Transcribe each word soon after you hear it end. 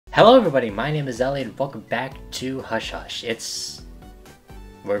Hello everybody, my name is Elliott and welcome back to Hush Hush. I'm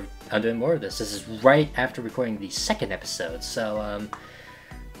doing more of this. This is right after recording the second episode, so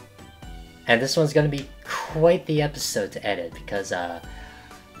and this one's gonna be quite the episode to edit because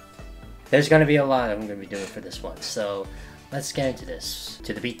there's gonna be a lot I'm gonna be doing for this one. So let's get into this.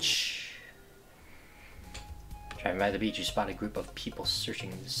 To the beach. Driving by the beach, you spot a group of people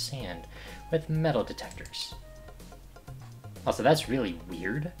searching the sand with metal detectors. Also, that's really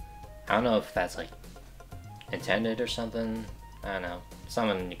weird. I don't know if that's like intended or something. I don't know.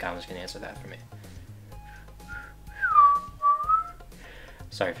 Someone in the comments can answer that for me.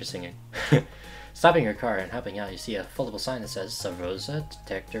 Sorry for singing. Stopping your car and hopping out, you see a foldable sign that says Aroura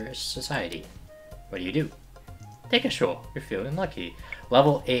Detector Society. What do you do? Take a stroll. You're feeling lucky.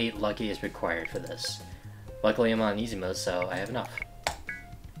 Level 8 lucky is required for this. Luckily I'm on easy mode, so I have enough.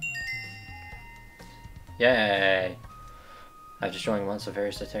 Yay! After showing once of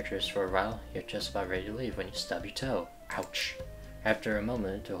various detectors for a while, you're just about ready to leave when you stub your toe. Ouch. After a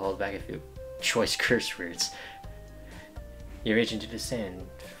moment to hold back a few choice curse words, you reach into the sand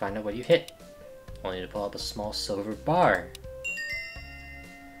to find out what you hit, only to pull up a small silver bar.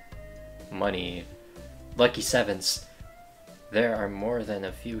 Money. Lucky sevens. There are more than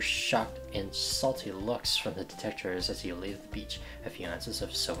a few shocked and salty looks from the detectors as you leave the beach, a few ounces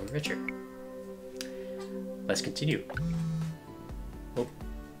of silver richer. Let's continue. Oh.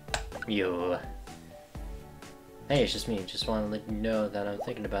 You. Hey, it's just me. Just want to let you know that I'm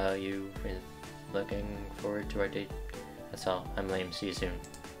thinking about you and looking forward to our date. That's all. I'm lame. See you soon.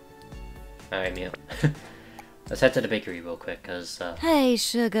 Alright, Mia. Let's head to the bakery real quick, cause, Hey,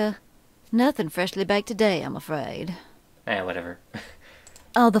 sugar. Nothing freshly baked today, I'm afraid. whatever.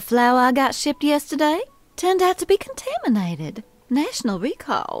 Oh, the flour I got shipped yesterday turned out to be contaminated. National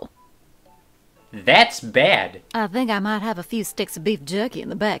recall. That's bad! I think I might have a few sticks of beef jerky in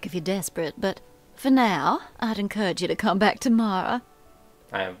the back if you're desperate, but for now, I'd encourage you to come back tomorrow.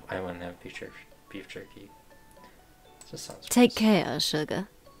 I want to have beef jerky. Just sounds Take gross. care, sugar.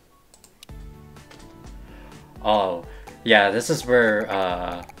 Oh, yeah, this is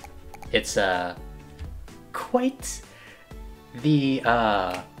where, it's, quite the,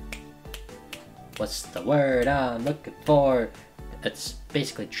 what's the word I'm looking for? It's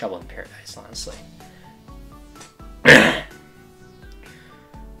basically Trouble in Paradise, honestly.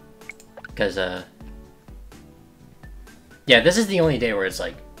 Because, yeah, this is the only day where it's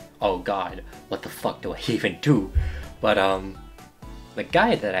like, oh god, what the fuck do I even do? But, the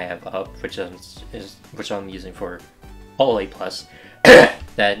guide that I have up, which I'm using for all A+,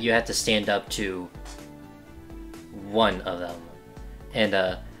 that you have to stand up to one of them.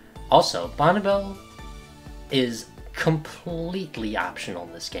 And, also, Bonnibel is completely optional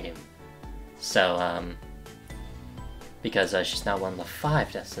in this game. So, because she's not one of the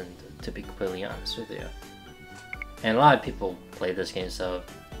 5 destined, to be completely honest with you. And a lot of people play this game, so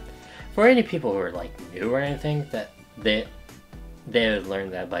for any people who are like new or anything, that they would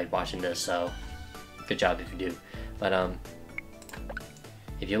learn that by watching this, so good job if you do. But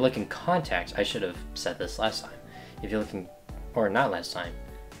if you look in context, I should have said this last time. If you're looking, or not last time,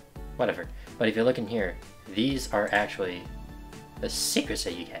 whatever. But if you look in here, these are actually the secrets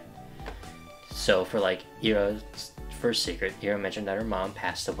that you get. So for like Ira's first secret, Ira mentioned that her mom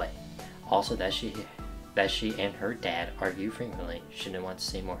passed away. Also that she and her dad argue frequently. She didn't want to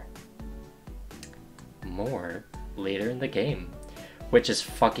say more. More later in the game, which is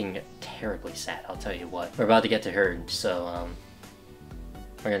fucking terribly sad, I'll tell you what. We're about to get to her, so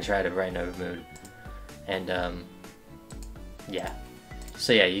we're gonna try to brighten up her mood. And yeah.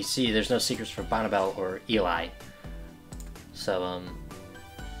 So yeah, you see there's no secrets for Bonnibel or Eli. So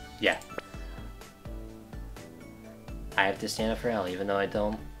yeah. I have to stand up for Ellie, even though I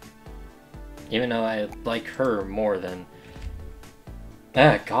like her more than...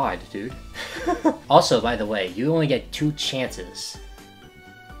 Ah, god, dude. Also, by the way, you only get 2 chances.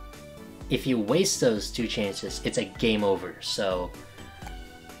 If you waste those 2 chances, it's a game over, so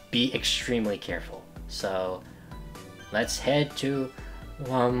be extremely careful. So, let's head to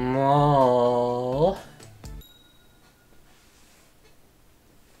the mall.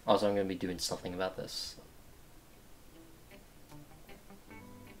 Also, I'm going to be doing something about this.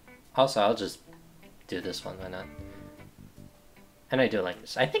 Also, I'll just do this one, why not? And I do like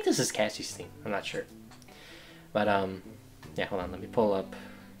this. I think this is Cassie's theme, I'm not sure. But, yeah, hold on, let me pull up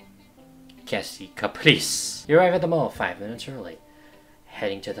Cassie Caprice. You arrive at the mall 5 minutes early,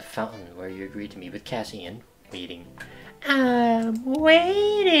 heading to the fountain where you agreed to meet with Cassie and waiting. I'm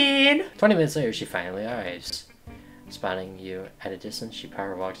waiting! 20 minutes later, she finally arrives. Spotting you at a distance, she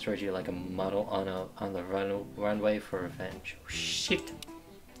power walks towards you like a model on the runway for revenge. Oh, shit.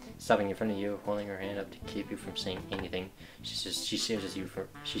 stopping in front of you, holding her hand up to keep you from saying anything. She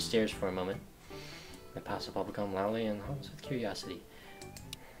stares for a moment. The passive bubblegum loudly and hums with curiosity.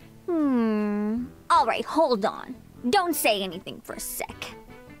 Alright, hold on. Don't say anything for a sec.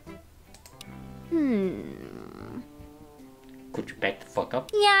 Could you back the fuck up?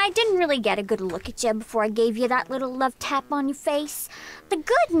 Yeah, I didn't really get a good look at you before I gave you that little love tap on your face. The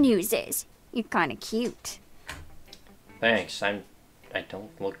good news is, you're kinda cute. Thanks, I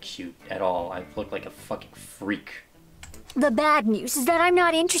don't look cute at all. I look like a fucking freak. The bad news is that I'm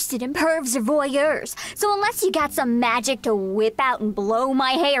not interested in pervs or voyeurs. So unless you got some magic to whip out and blow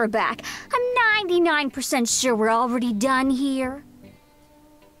my hair back, I'm 99% sure we're already done here.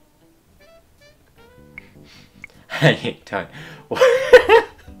 I ain't done.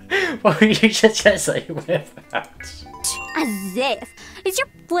 What were you just like whip out? As if. Is your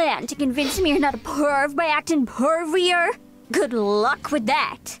plan to convince me you're not a perv by acting pervier? Good luck with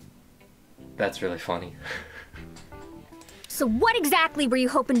that. That's really funny. So what exactly were you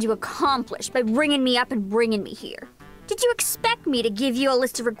hoping to accomplish by bringing me up and bringing me here? Did you expect me to give you a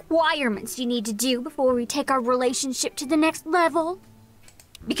list of requirements you need to do before we take our relationship to the next level?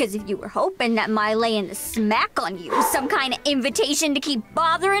 Because if you were hoping that my laying the smack on you was some kind of invitation to keep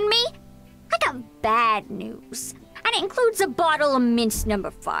bothering me, I got bad news. And it includes a bottle of mince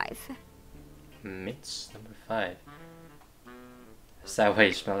number 5. Mince number 5? Is that why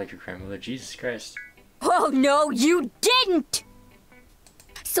you smell like your grandmother? Jesus Christ. Oh no, you didn't!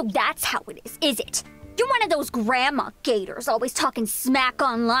 So that's how it is it? You're one of those grandma gators always talking smack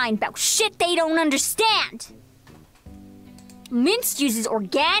online about shit they don't understand. Mince uses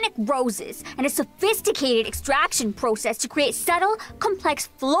organic roses and a sophisticated extraction process to create subtle, complex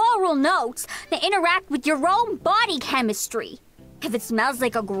floral notes that interact with your own body chemistry. If it smells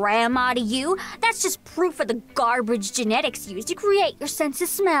like a grandma to you, that's just proof of the garbage genetics used to create your sense of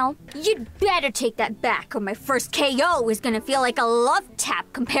smell. You'd better take that back or my first KO is gonna feel like a love tap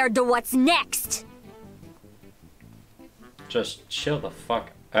compared to what's next. Just chill the fuck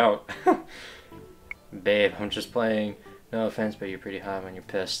out. Babe, I'm just playing. No offense, but you're pretty hot when you're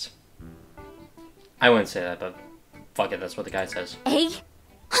pissed. I wouldn't say that, but fuck it, that's what the guy says. Hey?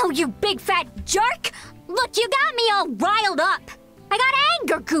 Oh, you big fat jerk! Look, you got me all riled up! I got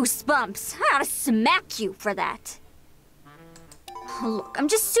anger goosebumps! I ought to smack you for that. Look, I'm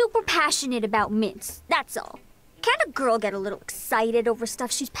just super passionate about mince, that's all. Can't a girl get a little excited over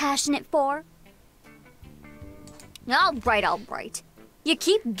stuff she's passionate for? Alright. You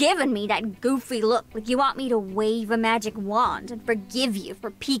keep giving me that goofy look like you want me to wave a magic wand and forgive you for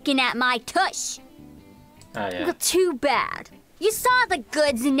peeking at my tush. Oh, yeah. Well, too bad. You saw the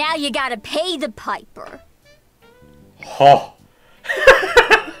goods and now you gotta pay the piper. Oh.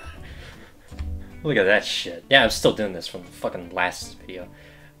 Look at that shit. Yeah, I'm still doing this from the fucking last video.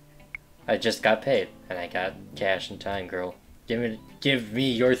 I just got paid, and I got cash and time, girl. Give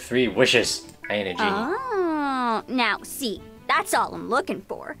me your 3 wishes. I ain't a genie. Oh, now see, that's all I'm looking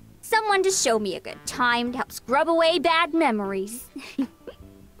for. Someone to show me a good time to help scrub away bad memories.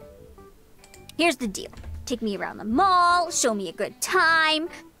 Here's the deal. Take me around the mall, show me a good time,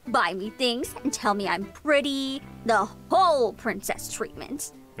 buy me things, and tell me I'm pretty. The whole princess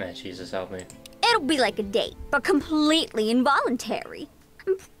treatment. Nah, Jesus help me. It'll be like a date, but completely involuntary.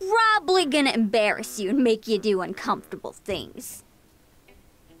 I'm probably gonna embarrass you and make you do uncomfortable things.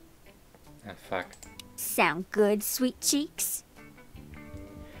 Ah, fuck. Sound good, sweet cheeks?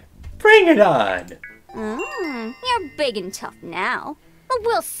 Bring it on! You're big and tough now, but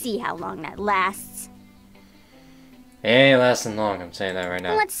we'll see how long that lasts. It ain't lasting long, I'm saying that right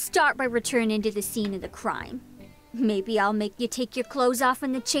now. Let's start by returning to the scene of the crime. Maybe I'll make you take your clothes off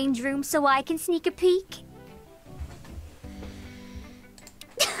in the change room so I can sneak a peek?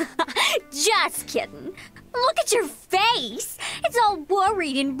 Just kidding. Look at your face. It's all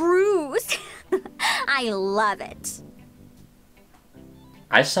worried and bruised. I love it.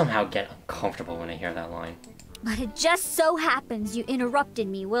 I somehow get uncomfortable when I hear that line. But it just so happens you interrupted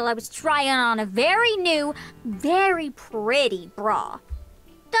me while I was trying on a very new, very pretty bra.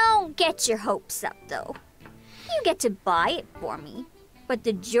 Don't get your hopes up, though. You get to buy it for me, but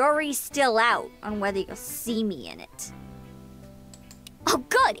the jury's still out on whether you'll see me in it. Oh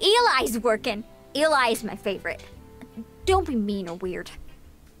good, Eli's working. Eli is my favorite. Don't be mean or weird.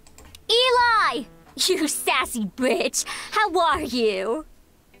 Eli! You sassy bitch, how are you?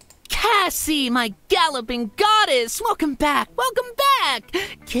 Cassie, my galloping goddess! Welcome back! Welcome back!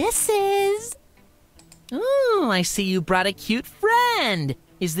 Kisses! Ooh, I see you brought a cute friend.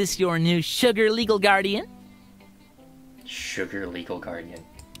 Is this your new sugar legal guardian? Sugar legal guardian.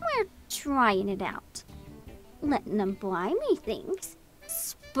 We're trying it out. Letting them buy me things.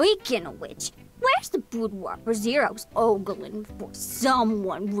 Speaking of which, where's the boudoir where Zero's ogling before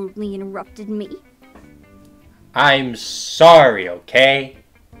someone rudely interrupted me? I'm sorry, okay?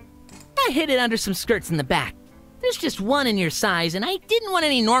 I hid it under some skirts in the back. There's just one in your size, and I didn't want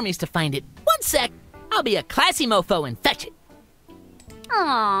any normies to find it. One sec, I'll be a classy mofo and fetch it.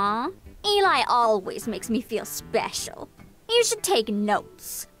 Aww, Eli always makes me feel special. You should take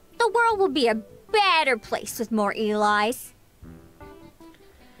notes. The world will be a better place with more Elis.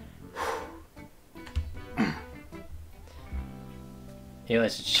 Eli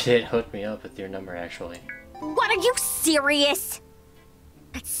should hook me up with your number, actually. What, are you serious?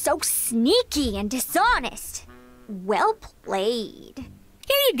 That's so sneaky and dishonest. Well played.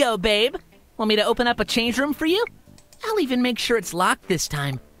 Here you go, babe. Want me to open up a change room for you? I'll even make sure it's locked this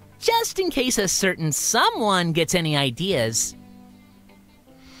time, just in case a certain someone gets any ideas.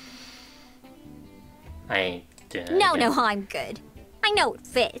 I ain't doing No, I'm good. I know it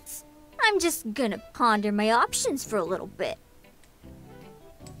fits. I'm just gonna ponder my options for a little bit.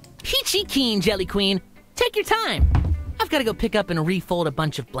 Peachy keen, Jelly Queen. Take your time. I've got to go pick up and refold a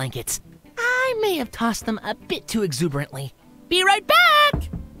bunch of blankets. I may have tossed them a bit too exuberantly. Be right back!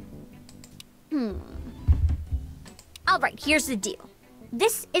 Alright, here's the deal.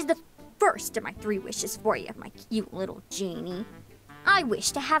 This is the first of my 3 wishes for you, my cute little genie. I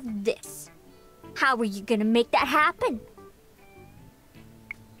wish to have this. How are you gonna make that happen?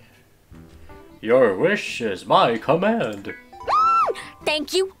 Your wish is my command.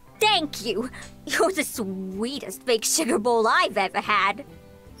 Thank you, thank you. You're the sweetest fake sugar bowl I've ever had.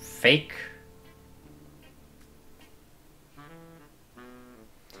 Fake?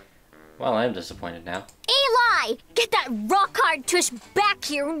 Well, I'm disappointed now. Eli! Get that rock-hard tush back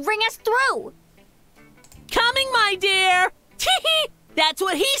here and ring us through! Coming, my dear! Tee-hee! That's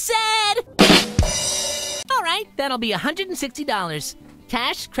what he said! Alright, that'll be $160.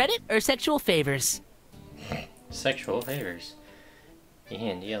 Cash, credit, or sexual favors? Sexual favors.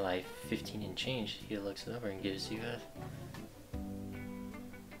 And Eli 15 and change. He looks it over and gives you a...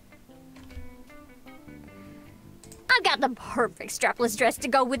 I got the perfect strapless dress to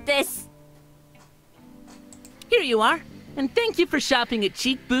go with this. Here you are. And thank you for shopping at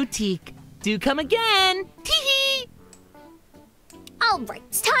Cheek Boutique. Do come again! Tee-hee! Alright,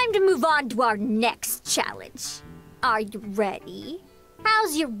 it's time to move on to our next challenge. Are you ready?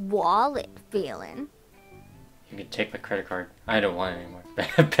 How's your wallet feeling? You can take my credit card. I don't want it anymore.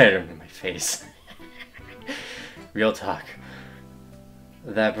 Better in my face. Real talk.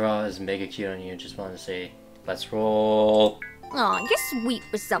 That bra is mega cute on you. Just wanted to say, let's roll. Aw, you're sweet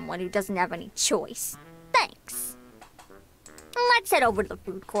with someone who doesn't have any choice. Thanks. Let's head over to the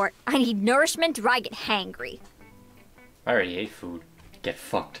food court. I need nourishment or I get hangry. I already ate food. Get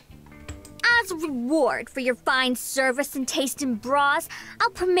fucked. As a reward for your fine service and taste in bras, I'll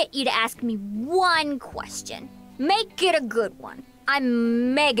permit you to ask me one question. Make it a good one.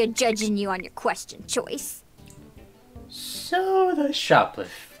 I'm mega judging you on your question choice. So the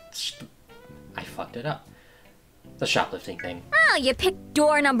shoplift... I fucked it up. The shoplifting thing. Oh, you picked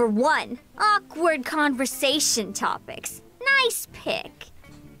door number 1. Awkward conversation topics. Nice pick.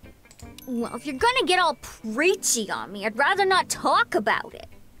 Well, if you're gonna get all preachy on me, I'd rather not talk about it.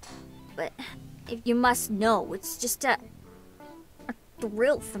 But if you must know, it's just a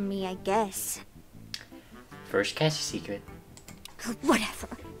thrill for me, I guess. First Cassie secret. Whatever.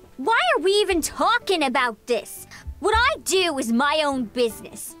 Why are we even talking about this? What I do is my own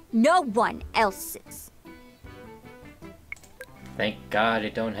business, no one else's. Thank God I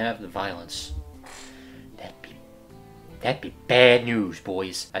don't have the violence. That'd be bad news,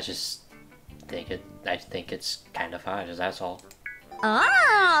 boys. I think it's kind of hot, that's all.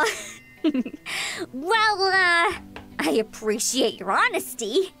 Oh! Well, I appreciate your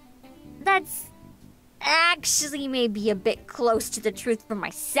honesty. That's actually maybe a bit close to the truth for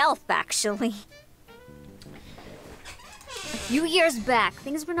myself, actually. A few years back,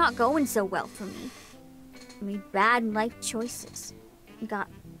 things were not going so well for me. I made bad life choices. Got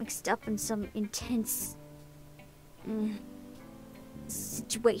mixed up in some intense...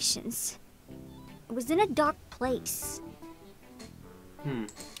 situations. I was in a dark place.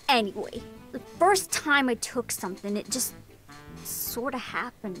 Anyway, the first time I took something, it just sort of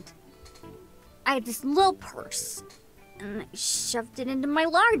happened. I had this little purse, and I shoved it into my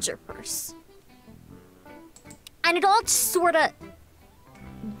larger purse. And it all just sort of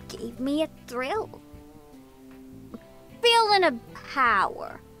gave me a thrill. A feeling of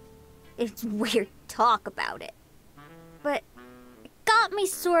power. It's weird to talk about it. But it got me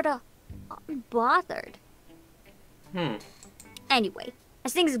sort of unbothered. Anyway,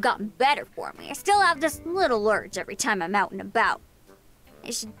 as things have gotten better for me, I still have this little urge every time I'm out and about.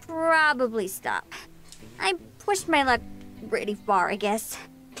 I should probably stop. I pushed my luck pretty far, I guess.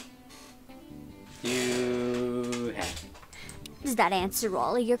 You have. Does that answer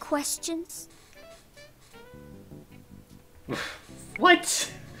all of your questions?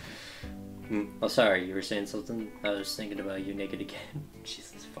 What? Oh, sorry, you were saying something? I was thinking about you naked again.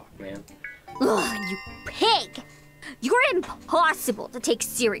 Jesus fuck, man. Ugh, you pig! You're impossible to take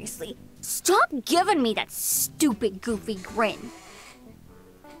seriously. Stop giving me that stupid, goofy grin.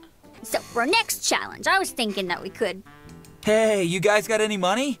 So, for our next challenge, I was thinking that we could... Hey, you guys got any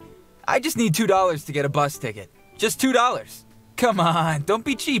money? I just need $2 to get a bus ticket. Just $2. Come on, don't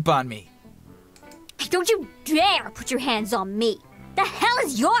be cheap on me. Hey, don't you dare put your hands on me! The hell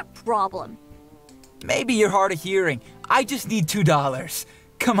is your problem? Maybe you're hard of hearing. I just need $2.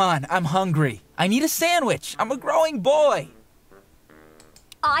 Come on, I'm hungry. I need a sandwich. I'm a growing boy.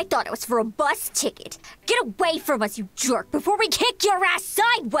 I thought it was for a bus ticket. Get away from us, you jerk, before we kick your ass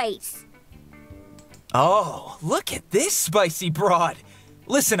sideways! Oh, look at this spicy broad.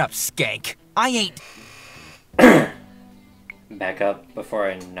 Listen up, skank. I ain't... Back up before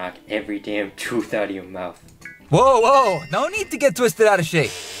I knock every damn tooth out of your mouth. Whoa, whoa, no need to get twisted out of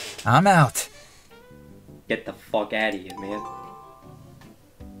shape. I'm out. Get the fuck out of here, man.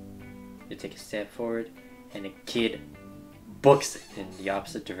 You take a step forward, and the kid books it in the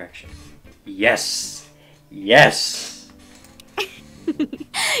opposite direction. Yes! Yes!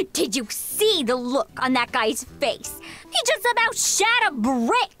 Did you see the look on that guy's face? He just about shat a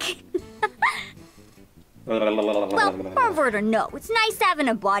brick! Well, pervert or no, it's nice having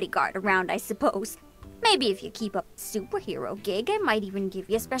a bodyguard around, I suppose. Maybe if you keep up the superhero gig, I might even give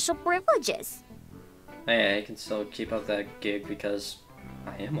you special privileges. Hey, I can still keep up that gig because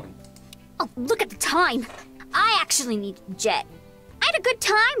I am one. Oh, look at the time! I actually need a jet. I had a good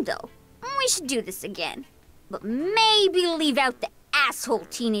time, though. We should do this again. But maybe leave out the asshole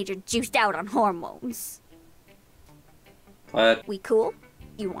teenager juiced out on hormones. What? We cool?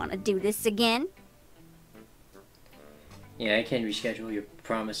 You want to do this again? Yeah, I can reschedule your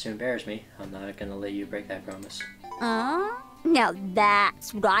promise to embarrass me. I'm not gonna let you break that promise. Now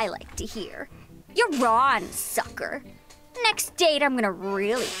that's what I like to hear. You're on, sucker. Next date, I'm gonna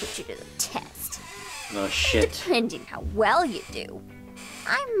really put you to the test. Oh, shit. Depending how well you do,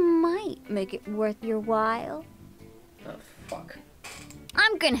 I might make it worth your while. Oh, fuck.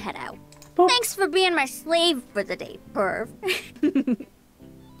 I'm gonna head out. Boop. Thanks for being my slave for the day, perv.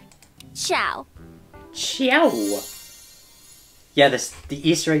 Ciao. Ciao! Yeah, the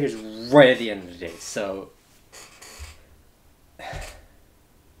Easter egg is right at the end of the day, so... I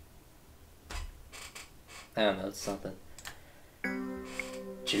don't know, it's something.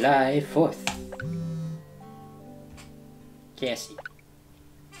 July 4th. Cassie.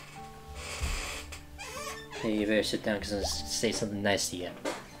 Hey, you better sit down because I'm going to say something nice to you.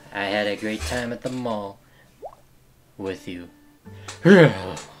 I had a great time at the mall. With you.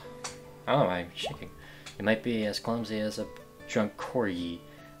 Oh, I'm shaking. You might be as clumsy as a drunk corgi,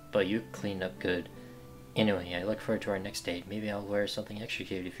 but you cleaned up good. Anyway, I look forward to our next date. Maybe I'll wear something extra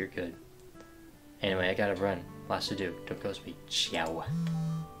cute if you're good. Anyway, I gotta run. Lots to do. Don't ghost me. Ciao.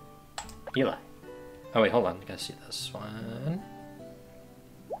 Eli. Oh wait, hold on. I gotta see this one.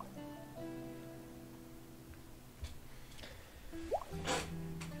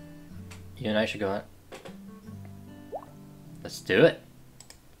 You and I should go out. Let's do it.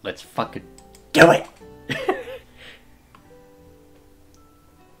 Let's fucking do it!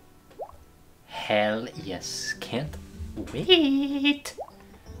 Hell yes. Can't wait!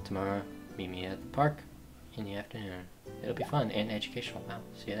 Tomorrow, meet me at the park in the afternoon. It'll be fun and educational. Wow.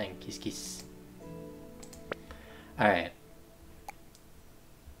 See you then. Kiss kiss. Alright.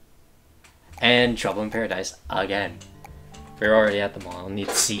 And Trouble in Paradise again. We're already at the mall. I need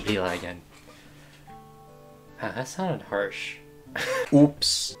to see Eli again. Wow, that sounded harsh.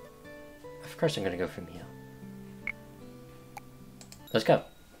 Oops. Of course I'm gonna go for Mia. Let's go.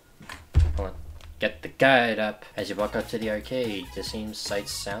 Hold on. Get the guide up. As you walk up to the arcade, the same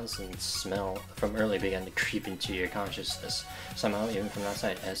sights, sounds, and smell from earlier begin to creep into your consciousness, somehow even from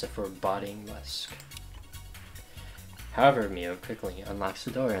outside, as if foreboding musk. However, Mio quickly unlocks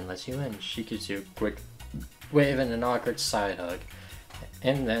the door and lets you in. She gives you a quick wave and an awkward side hug,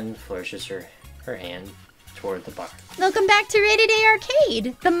 and then flourishes her hand toward the bar. Welcome back to Rated A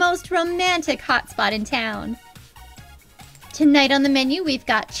Arcade, the most romantic hotspot in town. Tonight on the menu, we've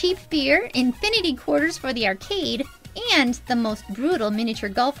got cheap beer, infinity quarters for the arcade, and the most brutal miniature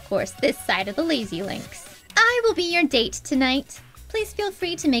golf course this side of the Lazy Links. I will be your date tonight. Please feel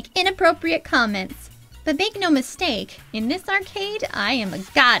free to make inappropriate comments. But make no mistake, in this arcade, I am a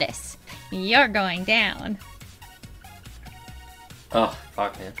goddess. You're going down. Oh,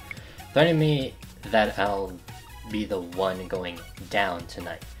 fuck, man. Threatening me that I'll be the one going down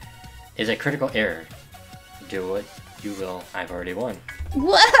tonight is a critical error. Do what you will, I've already won.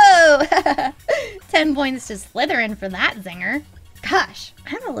 Whoa! 10 points to Slytherin for that zinger. Gosh,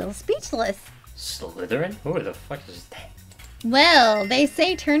 I'm a little speechless. Slytherin? Who the fuck is that? Well, they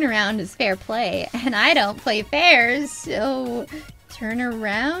say turnaround is fair play, and I don't play fairs, so...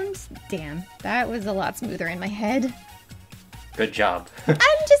 Turnaround? Damn, that was a lot smoother in my head. Good job.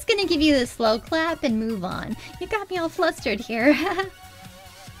 I'm just gonna give you the slow clap and move on. You got me all flustered here.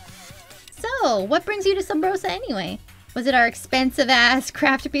 So, what brings you to Subrosa anyway? Was it our expensive-ass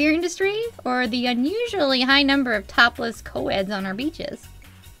craft beer industry, or the unusually high number of topless co-eds on our beaches?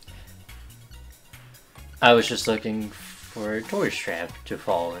 I was just looking for a tourist trap to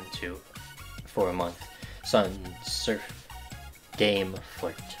fall into for a month. Sun, surf, game,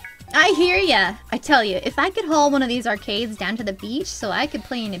 flirt. I hear ya. I tell you, if I could haul one of these arcades down to the beach so I could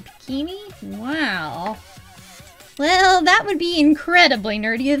play in a bikini, wow. Well, that would be incredibly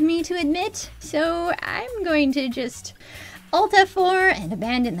nerdy of me to admit, so I'm going to just Alt F4 and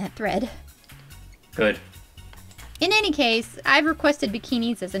abandon that thread. Good. In any case, I've requested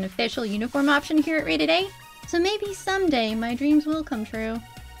bikinis as an official uniform option here at Rated A, so maybe someday my dreams will come true.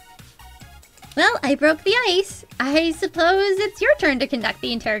 Well, I broke the ice. I suppose it's your turn to conduct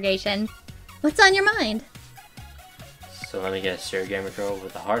the interrogation. What's on your mind? So let me guess, you're a gamer girl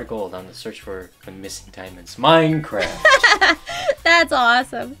with a heart of gold on the search for the missing diamonds. Minecraft! That's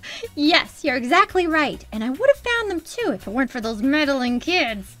awesome. Yes, you're exactly right, and I would have found them too if it weren't for those meddling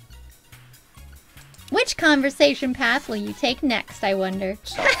kids. Which conversation path will you take next, I wonder?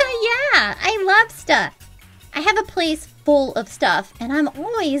 Stuff. Yeah, I love stuff. I have a place full of stuff, and I'm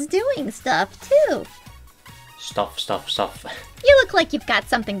always doing stuff too. Stuff. You look like you've got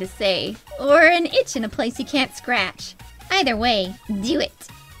something to say, or an itch in a place you can't scratch. Either way, do it.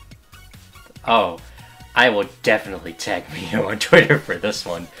 Oh, I will definitely tag me on Twitter for this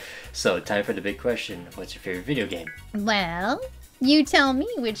one. So, time for the big question. What's your favorite video game? Well, you tell me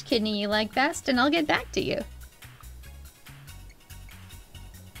which kidney you like best, and I'll get back to you.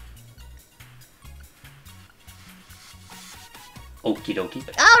 Okie dokie.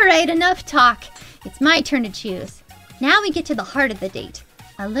 Alright, enough talk. It's my turn to choose. Now we get to the heart of the date.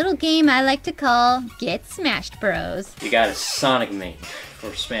 A little game I like to call Get Smashed Bros. You got a Sonic main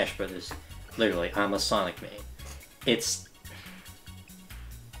for Smash Brothers. Literally, I'm a Sonic main. It's...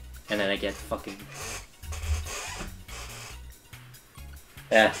 And then I get fucking...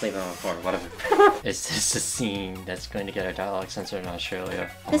 leave it on the floor, whatever. Is this a scene that's going to get our dialogue censored in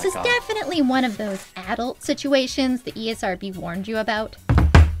Australia? Oh This my is God. definitely one of those adult situations the ESRB warned you about.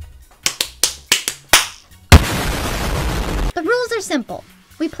 The rules are simple.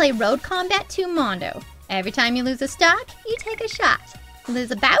 We play Road Combat 2 Mondo. Every time you lose a stock, you take a shot. You lose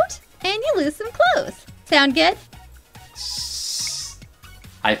a bout, and you lose some clothes. Sound good?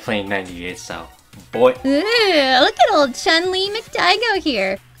 I play 98 style. Boy. Ooh, look at old Chun-Li McDaigo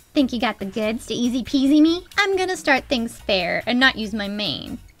here. Think you got the goods to easy peasy me? I'm gonna start things fair and not use my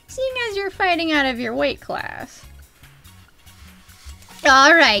main, seeing as you're fighting out of your weight class.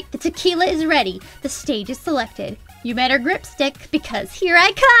 Alright, the tequila is ready. The stage is selected. You better grip stick, because here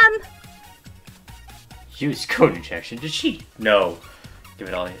I come! Use code injection to cheat. No. Give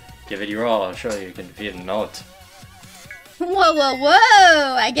it your all. I'll show you can defeat an alt. Whoa, whoa,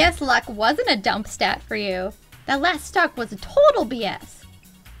 whoa! I guess luck wasn't a dump stat for you. That last stock was a total BS.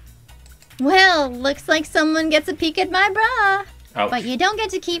 Well, looks like someone gets a peek at my bra. Ouch. But you don't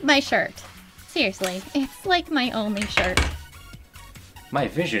get to keep my shirt. Seriously, it's like my only shirt. My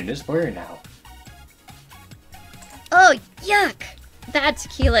vision is blurry now. Oh, yuck! That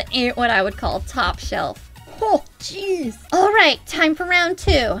tequila ain't what I would call top shelf. Oh, jeez. Alright, time for round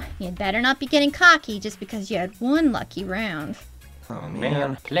 2. You'd better not be getting cocky just because you had one lucky round. Oh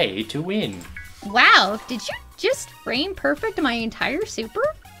man. Play to win. Wow, did you just frame perfect my entire super?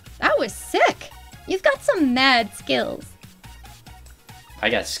 That was sick. You've got some mad skills. I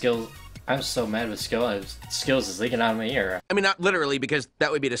got skills. I'm so mad with skills is leaking out of my ear. I mean, not literally, because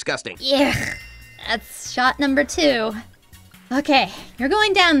that would be disgusting. Yeah, that's shot number 2. Okay, you're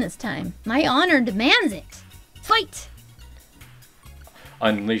going down this time. My honor demands it. Fight!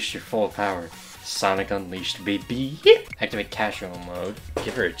 Unleash your full power. Sonic Unleashed, baby. Activate casual mode.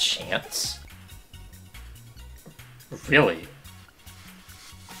 Give her a chance? Really?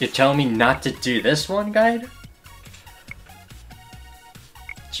 You're telling me not to do this one, guide?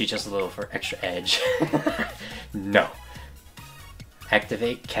 Cheat us a little for extra edge. No.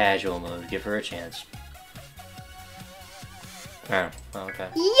 Activate casual mode. Give her a chance. Oh, okay.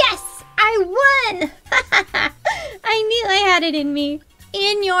 Yes! I won! I I knew I had it in me.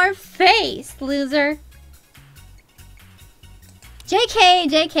 In your face, loser. JK,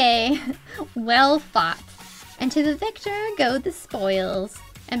 JK. Well fought. And to the victor go the spoils.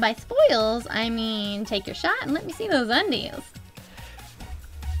 And by spoils, I mean take your shot and let me see those undies.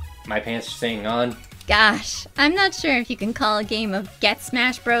 My pants are staying on. Gosh, I'm not sure if you can call a game of Get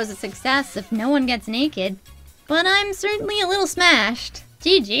Smash Bros a success if no one gets naked. But I'm certainly a little smashed.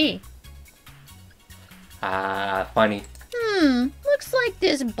 GG. Funny. Looks like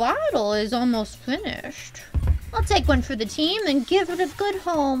this bottle is almost finished. I'll take one for the team and give it a good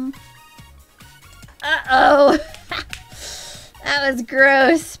home. Uh-oh. That was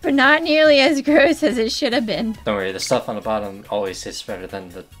gross, but not nearly as gross as it should have been. Don't worry, the stuff on the bottom always tastes better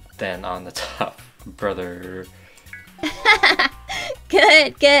than on the top, brother.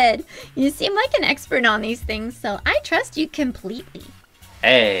 Good, good. You seem like an expert on these things, so I trust you completely.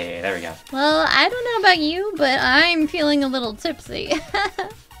 Hey, there we go. Well, I don't know about you, but I'm feeling a little tipsy.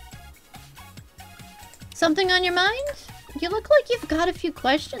 Something on your mind? You look like you've got a few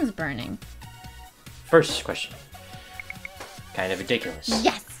questions burning. First question. Kind of ridiculous.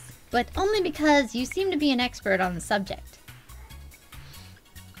 Yes, but only because you seem to be an expert on the subject.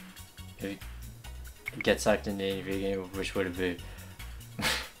 Get sucked into any video game, which would it be?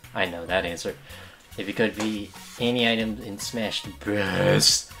 I know that answer. If it could be any item in Smash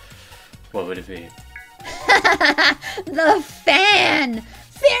Bros, what would it be? The fan!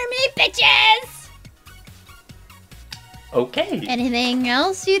 Fear me, bitches! Okay. Anything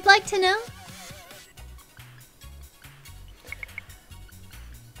else you'd like to know?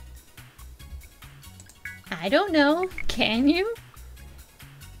 I don't know. Can you?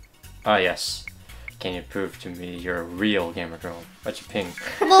 Ah, yes. Can you prove to me you're a real gamer girl? What's your ping?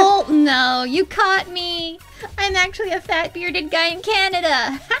 Well, no, you caught me. I'm actually a fat bearded guy in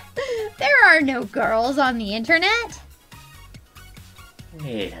Canada. There are no girls on the internet.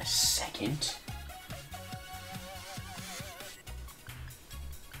 Wait a second.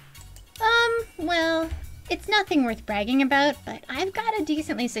 Well, it's nothing worth bragging about, but I've got a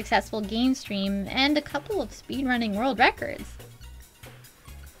decently successful game stream and a couple of speedrunning world records.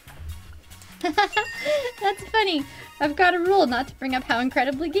 That's funny. I've got a rule not to bring up how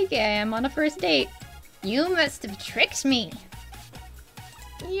incredibly geeky I am on a first date. You must have tricked me.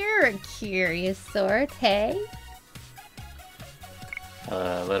 You're a curious sort, hey?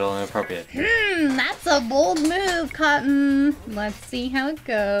 A little inappropriate. That's a bold move, Cotton. Let's see how it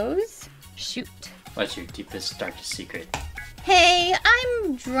goes. Shoot. What's your deepest, darkest secret? Hey,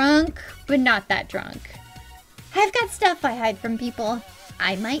 I'm drunk, but not that drunk. I've got stuff I hide from people.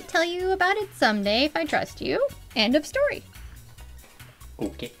 I might tell you about it someday if I trust you. End of story.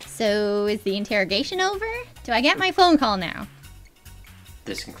 Okay. So, is the interrogation over? Do I get my phone call now?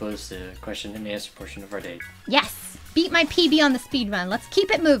 This concludes the question and answer portion of our date. Yes! Beat my PB on the speed run. Let's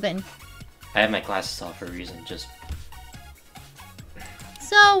keep it moving. I have my glasses off for a reason, just...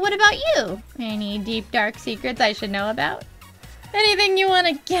 So, what about you? Any deep, dark secrets I should know about? Anything you want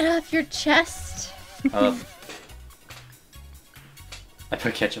to get off your chest? I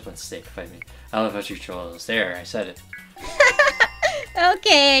put ketchup on steak, fight me. I love how you trolls. There, I said it.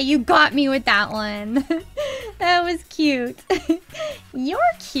 Okay, you got me with that one. That was cute. You're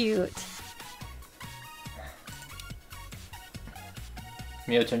cute.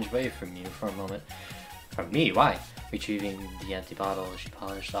 Mio turns away from you for a moment. From me? Why? Retrieving the empty bottle she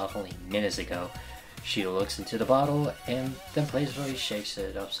polished off only minutes ago. She looks into the bottle and then playfully shakes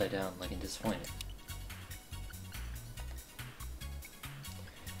it upside down, looking disappointed.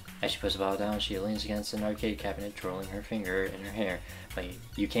 As she puts the bottle down, she leans against an arcade cabinet, twirling her finger in her hair. But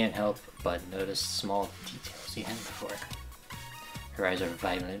you can't help but notice small details you hadn't before. Her eyes are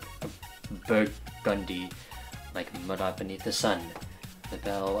violent, burgundy, like mud beneath the sun. The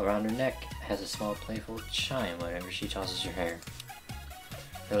bell around her neck has a small playful chime whenever she tosses her hair.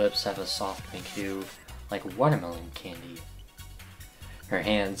 Her lips have a soft pink hue, like watermelon candy. Her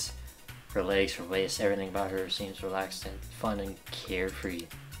hands, her legs, her waist, everything about her seems relaxed and fun and carefree.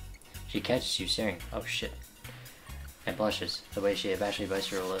 She catches you staring, oh shit, and blushes. The way she abashedly bites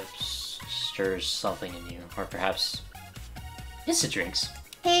her lips stirs something in you, or perhaps it's the drinks.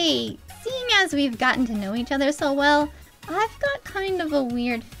 Hey, seeing as we've gotten to know each other so well, I've got kind of a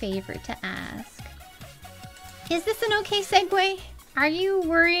weird favor to ask. Is this an okay segue? Are you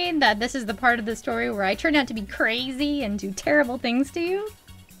worried that this is the part of the story where I turn out to be crazy and do terrible things to you?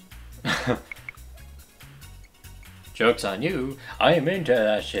 Joke's on you, I am into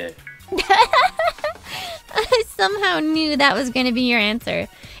that shit. I somehow knew that was going to be your answer.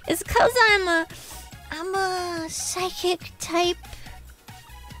 It's cause I'm a psychic type.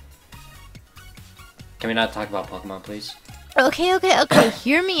 Can we not talk about Pokemon, please? Okay.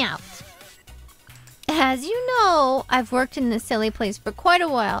 Hear me out. As you know, I've worked in this silly place for quite a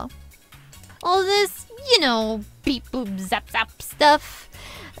while. All this, beep boop zap zap stuff.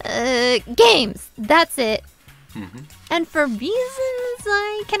 Games. That's it. And for reasons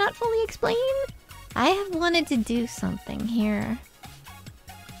I cannot fully explain, I have wanted to do something here.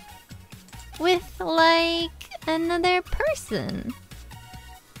 With, like, another person.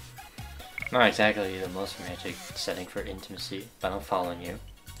 Not exactly the most romantic setting for intimacy, but I'm following you.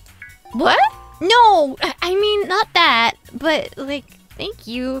 What? No, I mean, not that. But, like, thank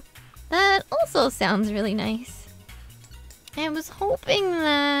you. That also sounds really nice. I was hoping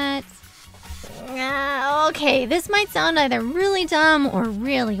that... okay, this might sound either really dumb or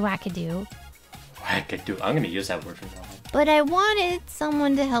really wackadoo. Wackadoo. I'm gonna use that word from now on. But I wanted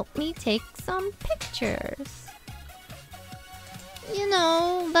someone to help me take some pictures.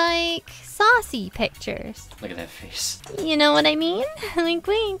 Like saucy pictures. Look at that face. You know what I mean? Wink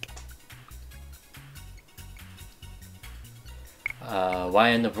wink. Why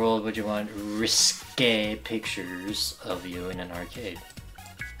in the world would you want risque pictures of you in an arcade?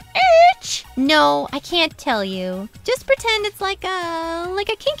 No, I can't tell you. Just pretend it's like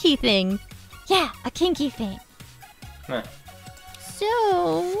a kinky thing. Yeah, a kinky thing. Huh.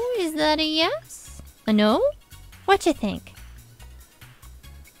 So, is that a yes? A no? What you think?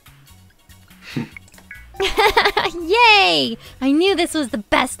 Yay! I knew this was the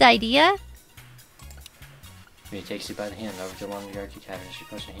best idea. He takes you by the hand over to one of the arcade cabinets. She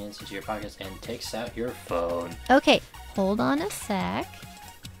puts her hands into your pockets and takes out your phone. Okay, hold on a sec.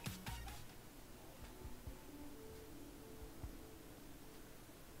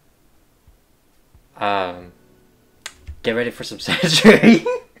 Get ready for some surgery.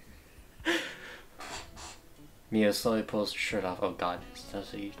 Mia slowly pulls her shirt off. Oh god.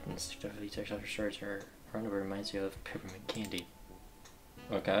 Stealthily takes off her shirt. Her underwear reminds you of peppermint candy.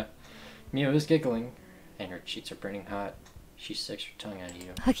 Okay. Mia is giggling, and her cheeks are burning hot. She sticks her tongue out at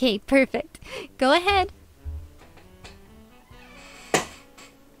you. Okay, perfect. Go ahead.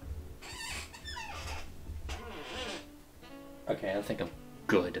 Okay, I think I'm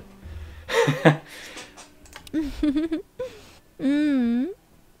good.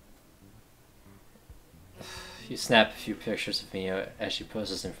 You snap a few pictures of Mia as she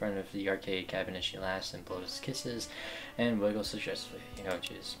poses in front of the arcade cabinet. She laughs and blows kisses and wiggles suggestively. You know,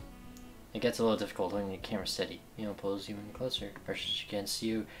 jeez. It gets a little difficult holding the camera steady. Mia pulls you in closer, brushes against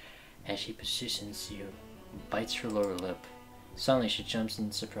you as she positions you, bites her lower lip. Suddenly she jumps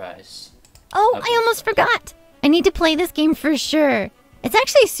in surprise. Oh, I almost forgot! I need to play this game for sure. It's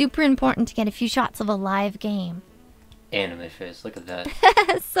actually super important to get a few shots of a live game. Anime face, look at that.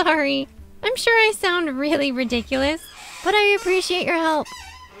 Sorry. I'm sure I sound really ridiculous, but I appreciate your help.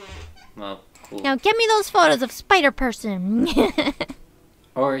 Well, cool. Now get me those photos of Spider Person.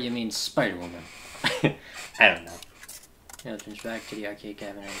 Or you mean Spider-Woman. I don't know. Now turns back to the arcade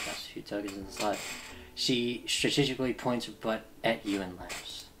cabinet and drops a few tokens in the slot. She strategically points her butt at you and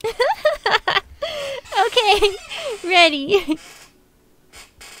laughs. Okay, ready.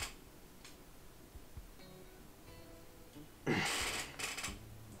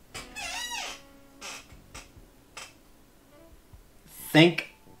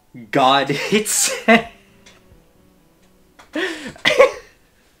 Thank God it's...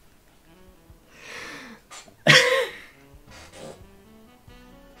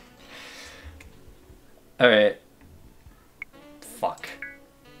 Alright. Fuck.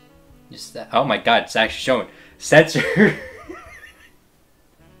 Just that. Oh my god, it's actually showing. Censor.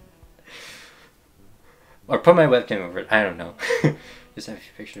 Or put my webcam over it. I don't know. Just have a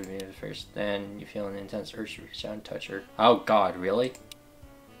few pictures of me at first. Then you feel an intense urge to reach out and touch her. Oh god, really?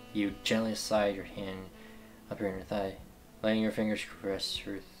 You gently slide your hand up her inner thigh, letting your fingers caress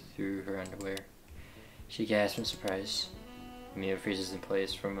her through her underwear. She gasps in surprise. Mia freezes in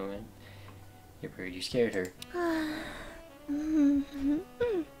place for a moment. You're worried you scared her.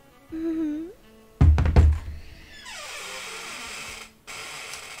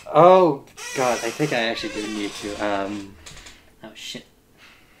 Oh god, I think I actually do need to, oh shit.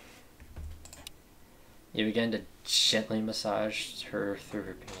 You begin to gently massage her through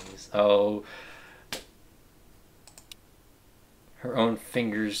her panties. Oh. Her own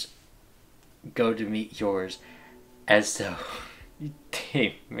fingers go to meet yours as though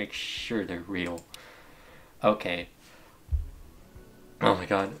they make sure they're real. Okay. Oh my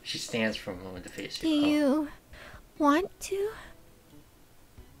god, she stands for a moment to face you. Do you want to?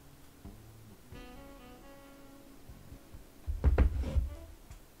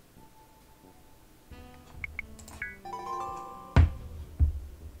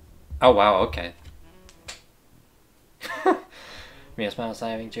 Oh wow, okay. me a smile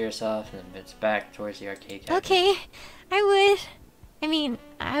signing to yourself, and then it's back towards the arcade cabinet. Okay, I would. I mean,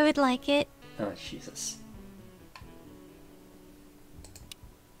 I would like it. Oh, Jesus.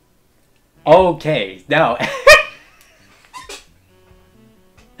 Okay, now.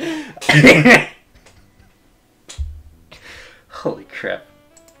 Holy crap.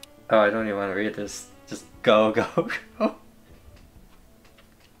 Oh, I don't even want to read this. Just go, go, go.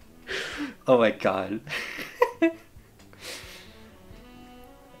 Oh my god.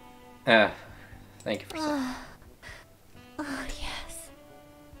 Thank you for saying. Oh, yes.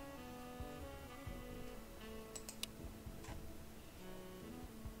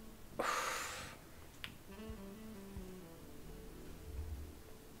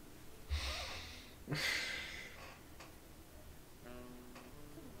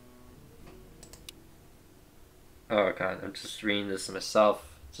 Oh god, I'm just reading this to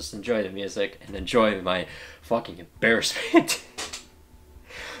myself. Just enjoy the music and enjoy my fucking embarrassment.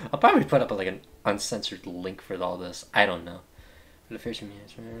 I'll probably put up like an uncensored link for all this. I don't know. For the first few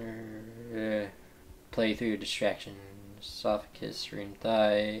minutes, play through your distraction. Soft kiss her and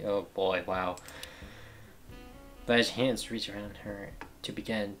thigh. Oh boy, wow. But as hands reach around her to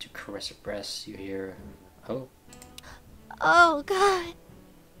begin to caress her breasts, you hear, oh. Oh, God.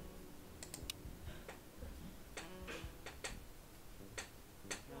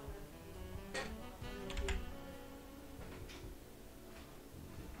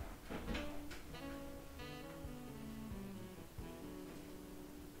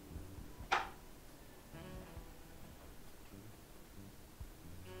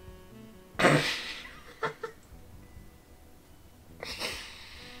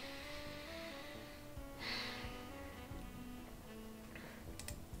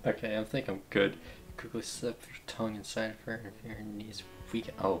 Okay, I think I'm good. Quickly slip your tongue inside of her and feel her knees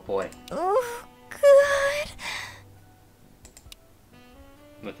weaken. Oh boy. Oh, God.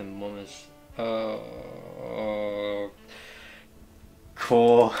 With a moment's. Oh.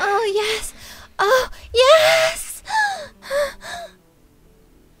 Cool. Oh, yes. Oh, yes.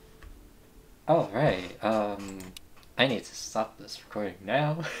 Alright, I need to stop this recording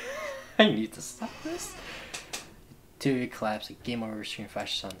now. I need to stop this. Two collapse, a game over screen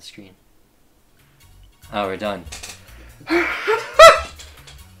flashes on the screen. Oh, we're done. You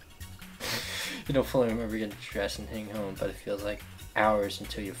don't fully remember getting dressed and heading home, but it feels like hours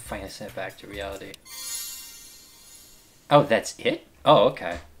until you finally snap back to reality. Oh, that's it? Oh,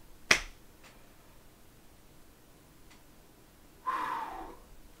 okay.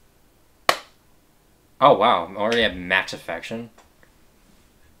 Oh wow, I'm already at max affection.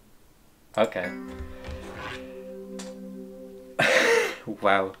 Okay.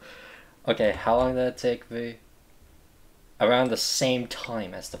 Wow. Okay, how long did it take me? Around the same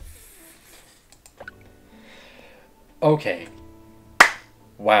time as the... Okay.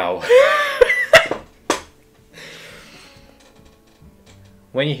 Wow.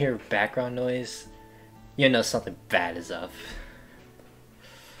 When you hear background noise, you know something bad is up.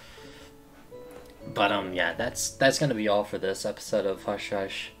 But yeah, that's gonna be all for this episode of Hush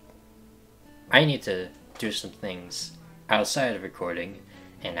Hush. I need to do some things outside of recording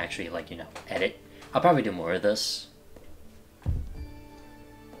and actually, like, you know, edit. I'll probably do more of this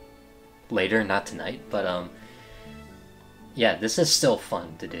later, not tonight, but yeah, this is still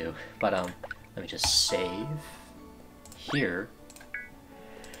fun to do. But let me just save here.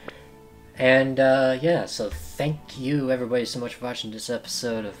 And yeah, so thank you everybody so much for watching this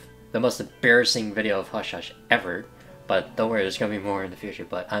episode of the most embarrassing video of Hush Hush ever. But don't worry, there's gonna be more in the future,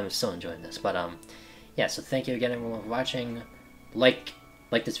 but I'm still enjoying this. But yeah, so thank you again everyone for watching. Like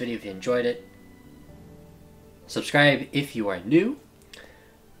this video if you enjoyed it. Subscribe if you are new.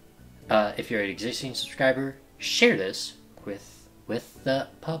 If you're an existing subscriber, share this with the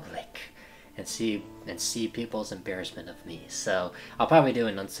public and see people's embarrassment of me. So I'll probably do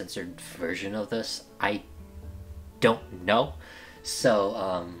an uncensored version of this. I don't know. So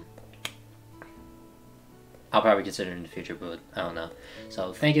I'll probably consider it in the future, but I don't know.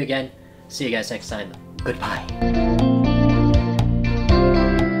 So thank you again. See you guys next time. Goodbye.